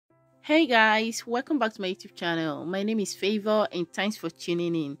Hey guys, welcome back to my YouTube channel. My name is Favor and thanks for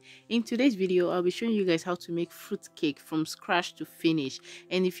tuning in. In today's video, I'll be showing you guys how to make fruit cake from scratch to finish.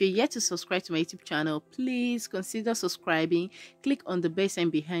 And if you're yet to subscribe to my YouTube channel, please consider subscribing. Click on the bell sign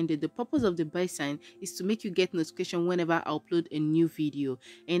behind it. The purpose of the bell sign is to make you get notification whenever I upload a new video.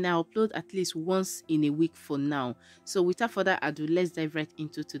 And I upload at least once in a week for now. So without further ado, let's dive right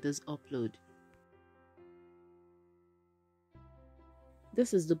into today's upload.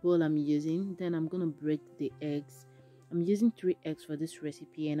 This is the bowl I'm using. Then I'm gonna break the eggs. I'm using 3 eggs for this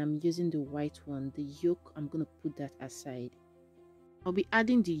recipe and I'm using the white one. The yolk, I'm gonna put that aside. I'll be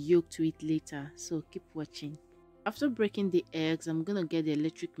adding the yolk to it later, so keep watching. After breaking the eggs, I'm gonna get the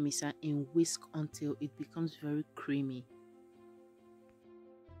electric mixer and whisk until it becomes very creamy.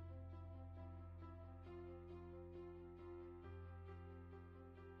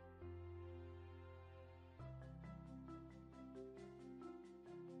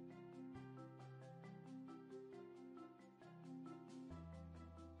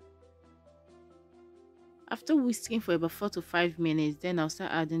 After whisking for about 4 to 5 minutes, then I'll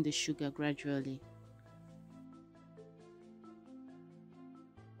start adding the sugar gradually.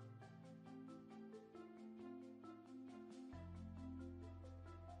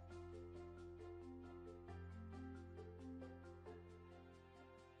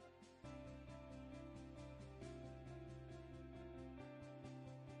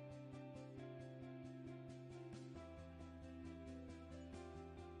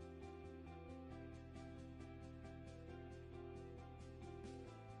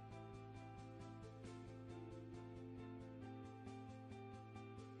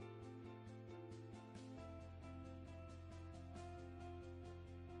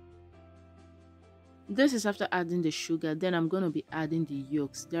 This is after adding the sugar, then I'm going to be adding the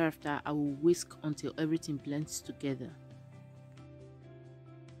yolks. Thereafter, I will whisk until everything blends together.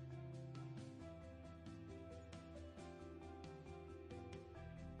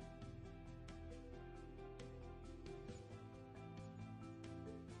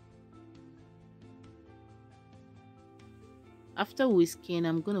 After whisking,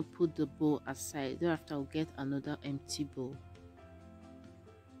 I'm going to put the bowl aside. Thereafter, I'll get another empty bowl.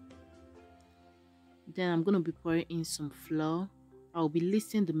 Then I'm going to be pouring in some flour. I'll be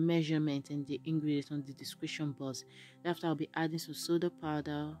listing the measurement and the ingredients on the description box. After, I'll be adding some soda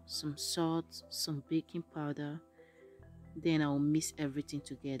powder, some salt, some baking powder. Then I'll mix everything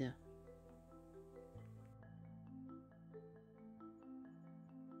together.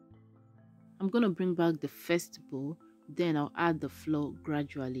 I'm going to bring back the first bowl. Then I'll add the flour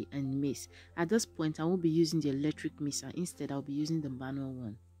gradually and mix. At this point, I won't be using the electric mixer. Instead, I'll be using the manual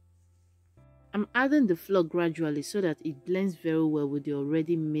one. I'm adding the flour gradually so that it blends very well with the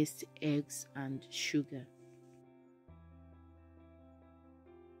already mixed eggs and sugar.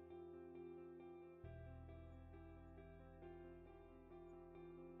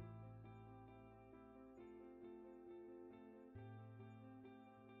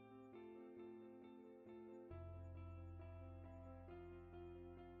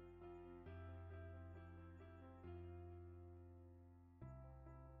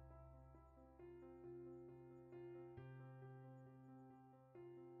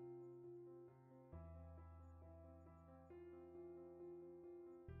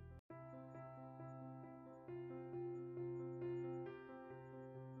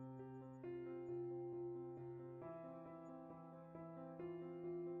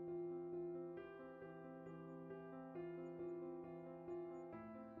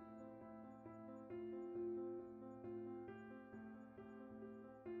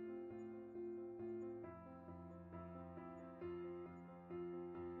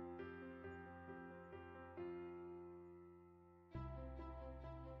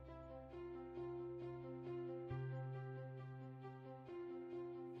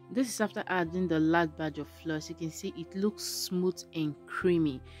 This is after adding the last batch of flour. As you can see, it looks smooth and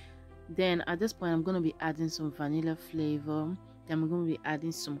creamy. Then at this point, I'm going to be adding some vanilla flavor. Then I'm going to be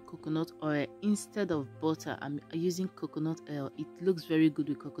adding some coconut oil. Instead of butter, I'm using coconut oil. It looks very good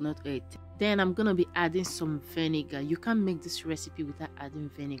with coconut oil. Then I'm going to be adding some vinegar. You can't make this recipe without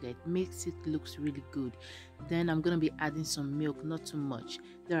adding vinegar. It makes it looks really good. Then I'm going to be adding some milk, not too much.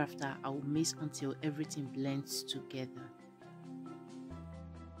 Thereafter, I will mix until everything blends together.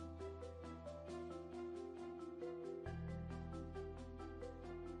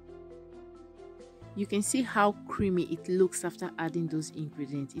 You can see how creamy it looks after adding those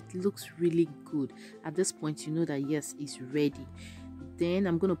ingredients. It looks really good. At this point, you know that yes, it's ready. Then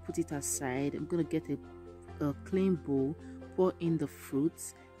I'm going to put it aside. I'm going to get a clean bowl, pour in the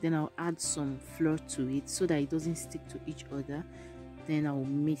fruits, then I'll add some flour to it so that it doesn't stick to each other. Then I'll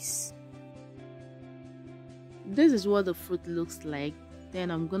mix This is what the fruit looks like.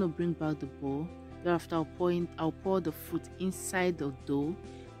 Then I'm gonna bring back the bowl. Thereafter I'll pour the fruit inside the dough.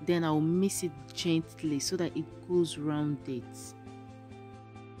 Then I'll mix it gently so that it goes round it.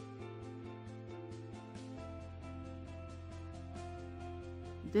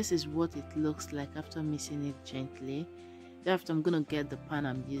 This is what it looks like after mixing it gently. Thereafter, I'm gonna get the pan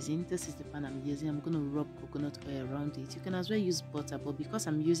I'm using. This is the pan I'm using. I'm gonna rub coconut oil around it. You can as well use butter, but because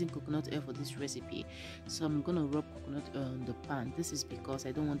I'm using coconut oil for this recipe, so I'm gonna rub coconut oil on the pan. This is because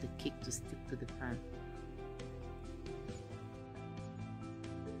I don't want the cake to stick to the pan.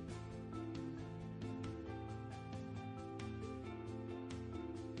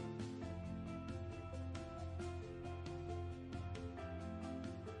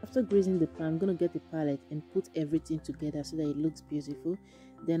 After greasing the pan, I'm going to get a palette and put everything together so that it looks beautiful.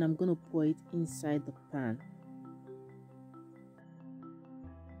 Then I'm going to pour it inside the pan.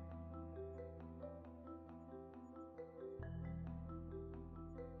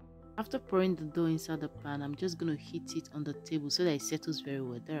 After pouring the dough inside the pan, I'm just going to heat it on the table so that it settles very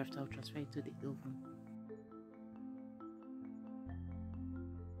well. Thereafter, I'll transfer it to the oven.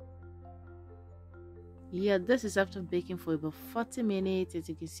 Yeah, this is after baking for about 40 minutes. As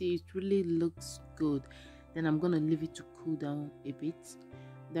you can see, it really looks good. Then I'm gonna leave it to cool down a bit.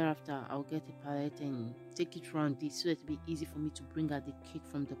 Thereafter, I'll get a palette and take it around it so that it'll be easy for me to bring out the cake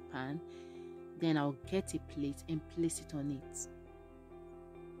from the pan. Then I'll get a plate and place it on it.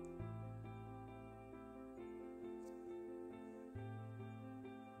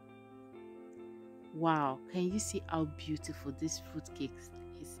 Wow, can you see how beautiful this fruit cake is?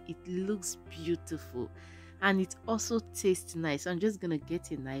 It looks beautiful and it also tastes nice. So I'm just gonna get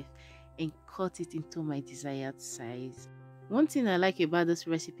a knife and cut it into my desired size. One thing I like about this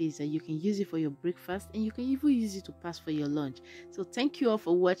recipe is that you can use it for your breakfast and you can even use it to pass for your lunch. So thank you all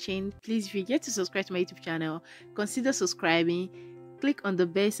for watching. Please, if you get to subscribe to my YouTube channel, consider subscribing. Click on the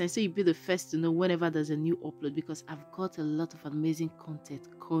bell sign so you'll be the first to know whenever there's a new upload, because I've got a lot of amazing content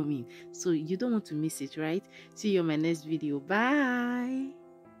coming. So you don't want to miss it, right? See you in my next video. Bye.